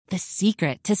The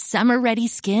secret to summer-ready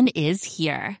skin is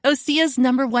here. Osea's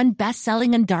 #1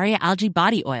 best-selling Undaria Algae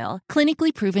Body Oil,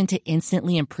 clinically proven to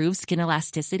instantly improve skin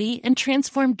elasticity and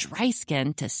transform dry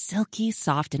skin to silky,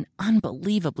 soft, and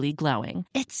unbelievably glowing.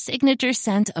 Its signature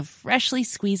scent of freshly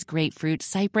squeezed grapefruit,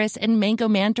 cypress, and mango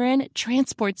mandarin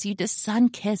transports you to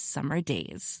sun-kissed summer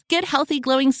days. Get healthy,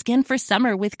 glowing skin for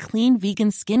summer with clean, vegan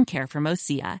skincare from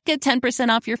Osea. Get 10%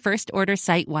 off your first order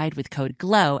site-wide with code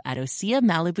GLOW at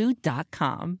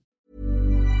OseaMalibu.com.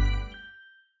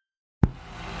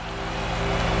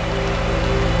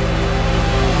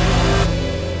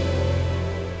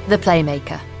 The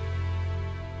Playmaker.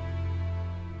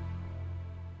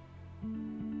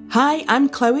 Hi, I'm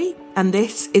Chloe, and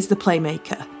this is The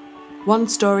Playmaker. One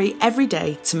story every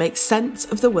day to make sense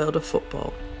of the world of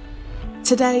football.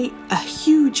 Today, a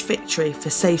huge victory for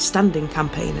safe standing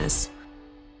campaigners.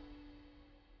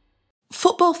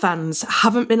 Football fans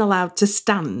haven't been allowed to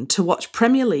stand to watch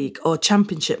Premier League or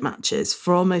Championship matches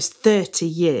for almost 30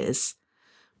 years.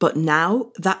 But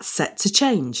now that's set to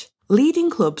change. Leading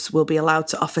clubs will be allowed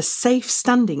to offer safe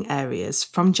standing areas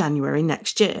from January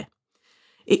next year.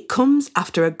 It comes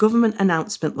after a government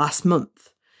announcement last month,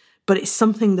 but it's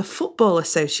something the Football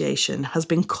Association has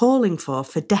been calling for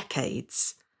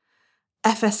decades.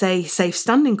 FSA Safe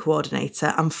Standing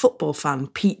Coordinator and football fan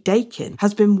Pete Dakin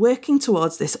has been working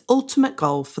towards this ultimate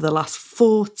goal for the last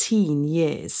 14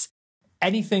 years.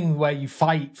 Anything where you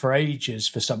fight for ages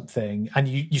for something and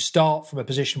you start from a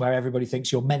position where everybody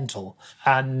thinks you're mental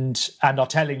and are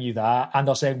telling you that and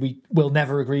are saying we will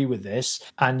never agree with this,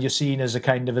 and you're seen as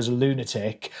as a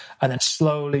lunatic, and then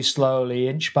slowly,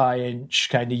 inch by inch,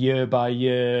 year by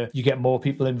year, you get more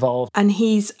people involved. And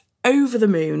he's over the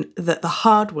moon that the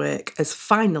hard work has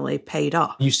finally paid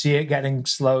off. You see it getting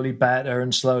slowly better,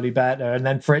 and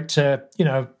then for it to,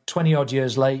 20 odd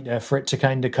years later, for it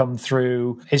to come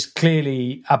through is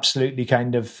clearly absolutely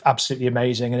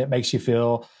amazing, and it makes you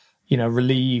feel,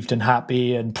 relieved and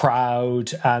happy and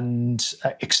proud and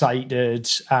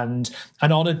excited and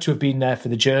honoured to have been there for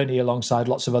the journey alongside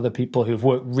lots of other people who've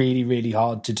worked really, really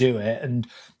hard to do it and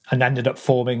ended up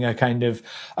forming a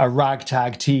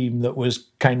ragtag team that was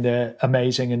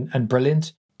amazing and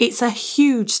brilliant. It's a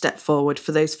huge step forward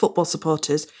for those football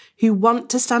supporters who want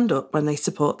to stand up when they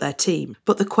support their team.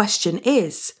 But the question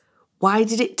is, why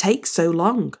did it take so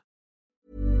long?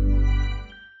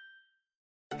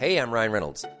 Hey, I'm Ryan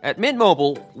Reynolds. At Mint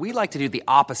Mobile, we like to do the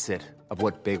opposite of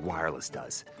what Big Wireless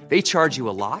does. They charge you a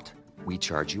lot. We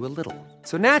charge you a little.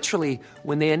 So naturally,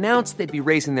 when they announced they'd be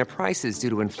raising their prices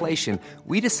due to inflation,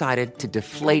 we decided to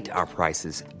deflate our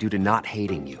prices due to not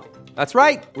hating you. That's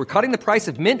right. We're cutting the price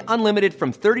of Mint Unlimited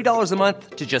from $30 a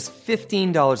month to just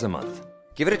 $15 a month.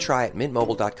 Give it a try at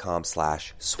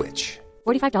mintmobile.com/switch.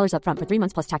 $45 up front for 3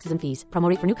 months plus taxes and fees. Promo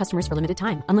rate for new customers for limited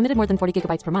time. Unlimited more than 40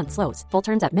 gigabytes per month slows. Full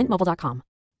terms at mintmobile.com.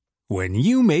 When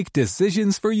you make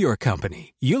decisions for your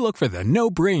company, you look for the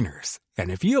no-brainers. And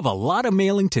if you have a lot of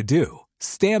mailing to do,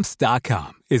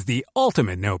 Stamps.com is the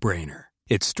ultimate no-brainer.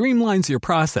 It streamlines your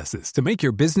processes to make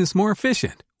your business more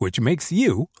efficient, which makes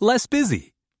you less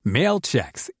busy. Mail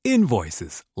checks,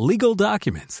 invoices, legal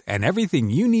documents, and everything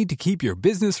you need to keep your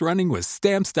business running with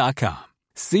Stamps.com.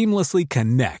 Seamlessly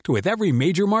connect with every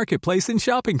major marketplace and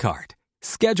shopping cart.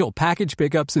 Schedule package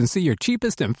pickups and see your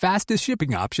cheapest and fastest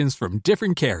shipping options from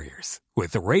different carriers,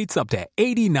 with rates up to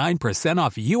 89%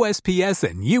 off USPS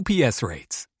and UPS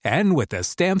rates. And with the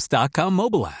Stamps.com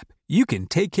mobile app, you can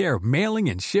take care of mailing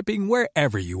and shipping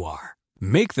wherever you are.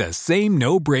 Make the same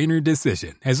no-brainer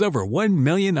decision as over 1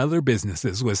 million other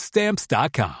businesses with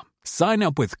Stamps.com. Sign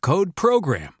up with code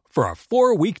PROGRAM for a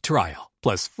 4-week trial,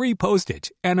 plus free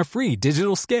postage and a free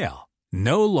digital scale.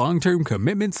 No long-term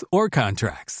commitments or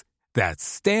contracts. That's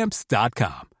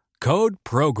Stamps.com. Code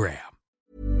PROGRAM.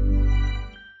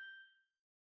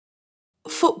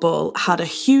 Football had a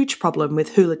huge problem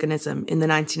with hooliganism in the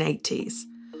 1980s.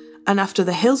 And after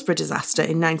the Hillsborough disaster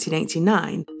in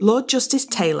 1989, Lord Justice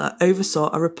Taylor oversaw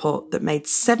a report that made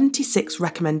 76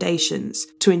 recommendations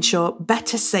to ensure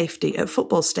better safety at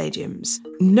football stadiums.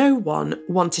 No one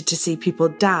wanted to see people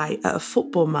die at a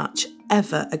football match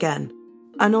ever again.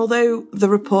 And although the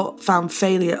report found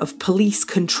failure of police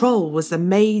control was the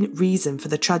main reason for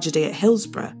the tragedy at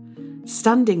Hillsborough,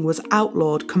 standing was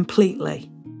outlawed completely.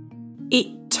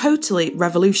 It totally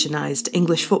revolutionised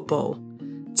English football.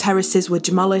 Terraces were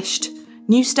demolished,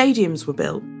 new stadiums were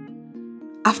built.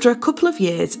 After a couple of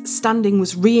years, standing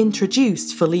was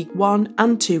reintroduced for League One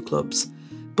and 2 clubs,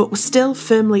 but was still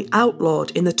firmly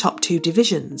outlawed in the top 2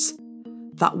 divisions.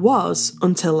 That was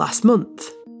until last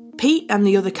month. Pete and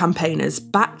the other campaigners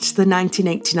backed the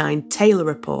 1989 Taylor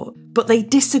report, but they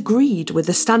disagreed with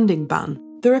the standing ban.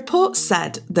 The report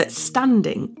said that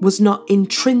standing was not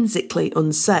intrinsically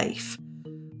unsafe,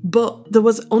 but there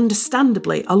was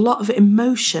understandably a lot of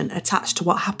emotion attached to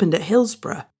what happened at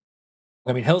Hillsborough.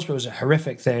 I mean, Hillsborough was a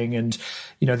horrific thing, and,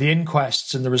 you know, the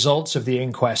inquests and the results of the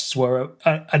inquests were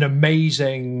an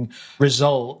amazing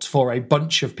result for a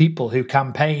bunch of people who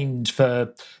campaigned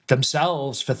for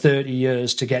themselves for 30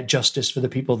 years to get justice for the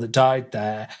people that died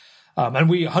there. And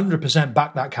we 100%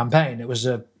 backed that campaign. It was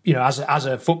as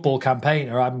a football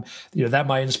campaigner, they're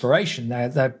my inspiration.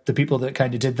 They're the people that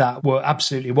kind of did that were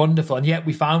absolutely wonderful. And yet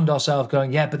we found ourselves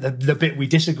going, yeah, but the bit we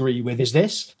disagree with is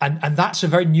this. And that's a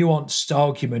very nuanced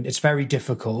argument. It's very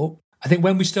difficult. I think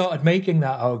when we started making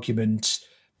that argument,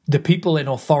 the people in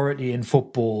authority in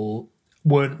football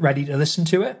weren't ready to listen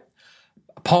to it.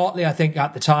 Partly, I think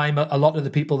at the time, a lot of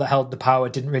the people that held the power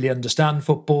didn't really understand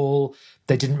football.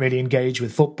 They didn't really engage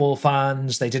with football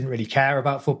fans. They didn't really care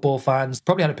about football fans.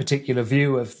 Probably had a particular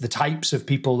view of the types of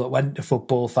people that went to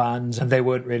football fans, and they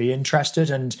weren't really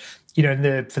interested. And, you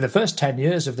know, for the first 10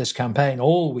 years of this campaign,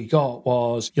 all we got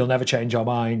was, you'll never change our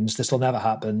minds. This will never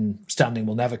happen. Standing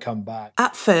will never come back.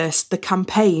 At first, the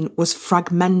campaign was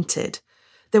fragmented.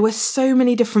 There were so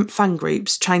many different fan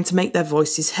groups trying to make their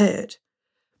voices heard.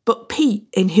 But Pete,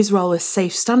 in his role as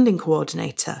Safe Standing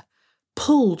Coordinator,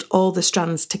 pulled all the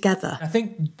strands together. I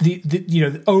think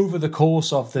over the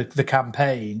course of the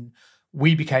campaign,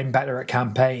 we became better at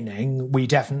campaigning. We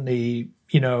definitely,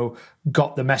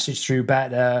 got the message through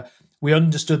better. We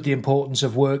understood the importance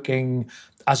of working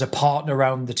as a partner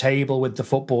around the table with the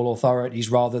football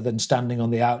authorities rather than standing on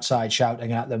the outside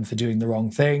shouting at them for doing the wrong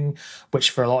thing,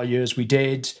 which for a lot of years we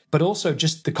did. But also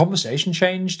just the conversation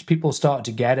changed. People started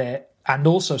to get it. And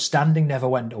also standing never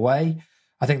went away.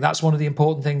 I think that's one of the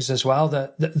important things as well,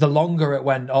 that the longer it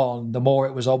went on, the more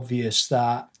it was obvious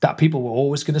that people were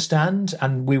always going to stand.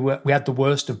 And we had the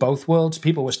worst of both worlds.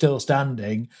 People were still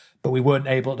standing, but we weren't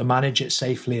able to manage it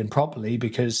safely and properly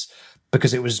because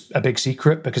it was a big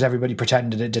secret, because everybody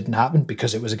pretended it didn't happen,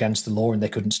 because it was against the law and they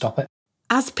couldn't stop it.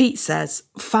 As Pete says,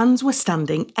 fans were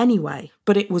standing anyway,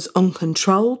 but it was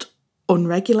uncontrolled,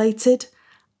 unregulated,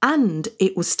 and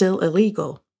it was still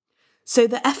illegal. So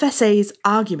the FSA's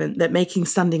argument that making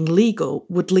standing legal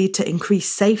would lead to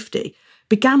increased safety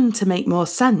began to make more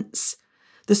sense.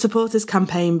 The supporters'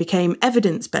 campaign became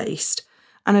evidence-based,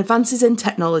 and advances in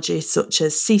technology such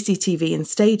as CCTV in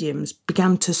stadiums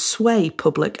began to sway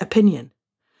public opinion.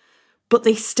 But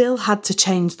they still had to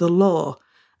change the law,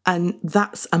 and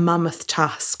that's a mammoth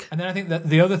task. And then I think that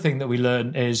the other thing that we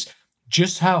learned is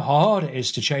just how hard it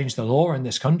is to change the law in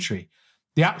this country.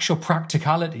 The actual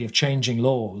practicality of changing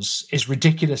laws is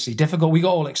ridiculously difficult. We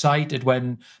got all excited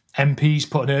when MPs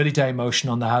put an early day motion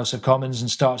on the House of Commons and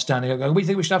start standing up going, we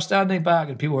think we should have standing back.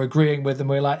 And people were agreeing with them.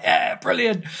 We were like, yeah,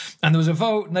 brilliant. And there was a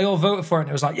vote and they all voted for it. And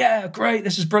it was like, yeah, great,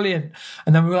 this is brilliant.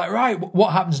 And then we were like, right,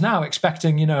 what happens now?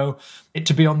 Expecting, it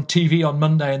to be on TV on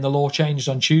Monday and the law changed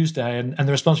on Tuesday. And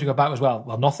the response we got back was,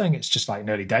 well, nothing. It's just like an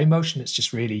early day motion. It's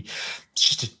just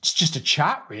a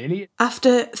chat, really.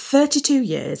 After 32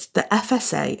 years, the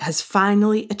FSA has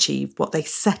finally achieved what they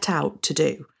set out to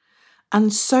do.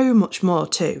 And so much more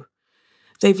too.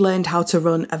 They've learned how to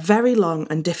run a very long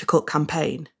and difficult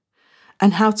campaign,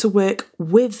 and how to work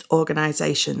with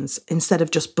organisations instead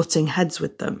of just butting heads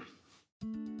with them.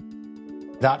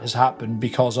 That has happened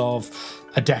because of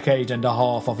a decade and a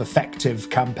half of effective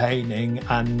campaigning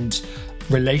and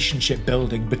relationship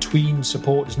building between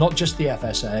supporters, not just the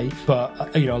FSA,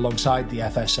 but alongside the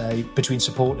FSA, between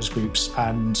supporters groups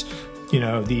and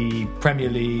the Premier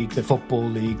League, the Football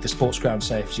League, the Sports Ground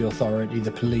Safety Authority,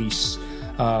 the police,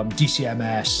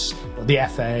 DCMS, the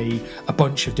FA, a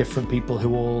bunch of different people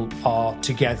who all are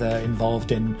together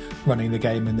involved in running the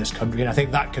game in this country. And I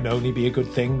think that can only be a good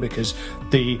thing, because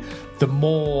the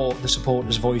more the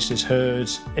supporters' voice is heard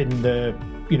in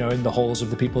the halls of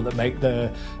the people that make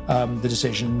the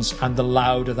decisions, and the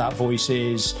louder that voice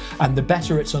is, and the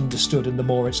better it's understood and the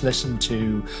more it's listened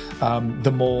to,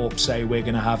 the more say we're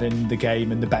going to have in the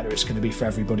game, and the better it's going to be for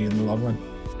everybody in the long run.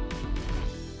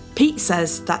 Pete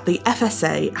says that the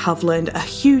FSA have learned a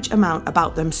huge amount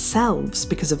about themselves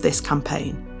because of this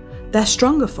campaign. They're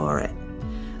stronger for it.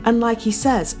 And like he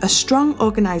says, a strong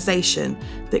organisation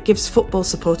that gives football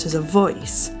supporters a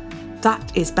voice,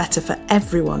 that is better for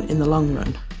everyone in the long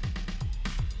run.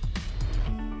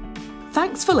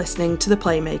 Thanks for listening to The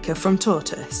Playmaker from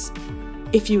Tortoise.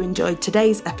 If you enjoyed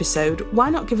today's episode,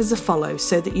 why not give us a follow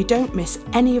so that you don't miss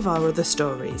any of our other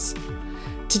stories?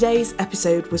 Today's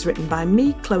episode was written by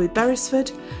me, Chloe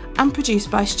Beresford, and produced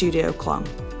by Studio Klong.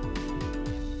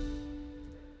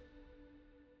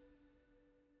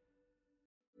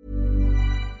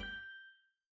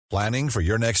 Planning for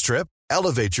your next trip?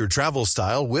 Elevate your travel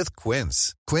style with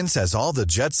Quince. Quince has all the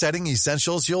jet-setting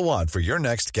essentials you'll want for your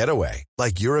next getaway,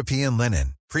 like European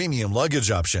linen, premium luggage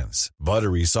options,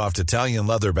 buttery soft Italian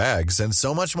leather bags, and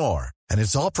so much more. And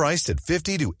it's all priced at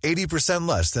 50 to 80%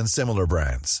 less than similar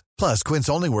brands. Plus, Quince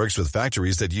only works with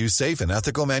factories that use safe and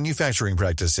ethical manufacturing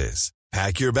practices.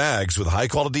 Pack your bags with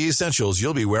high-quality essentials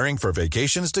you'll be wearing for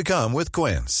vacations to come with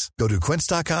Quince. Go to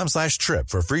quince.com/trip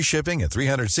for free shipping and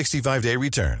 365-day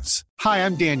returns. Hi,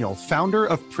 I'm Daniel, founder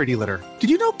of Pretty Litter.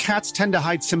 Did you know cats tend to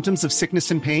hide symptoms of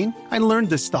sickness and pain? I learned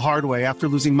this the hard way after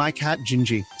losing my cat,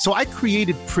 Gingy. So I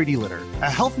created Pretty Litter, a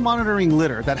health monitoring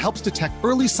litter that helps detect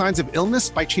early signs of illness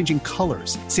by changing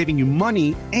colors, saving you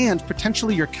money and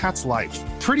potentially your cat's life.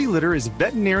 Pretty Litter is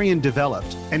veterinarian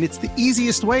developed, and it's the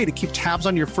easiest way to keep tabs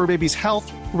on your fur baby's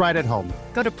health right at home.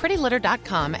 Go to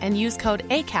prettylitter.com and use code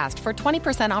ACAST for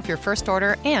 20% off your first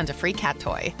order and a free cat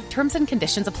toy. Terms and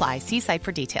conditions apply. See site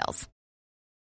for details.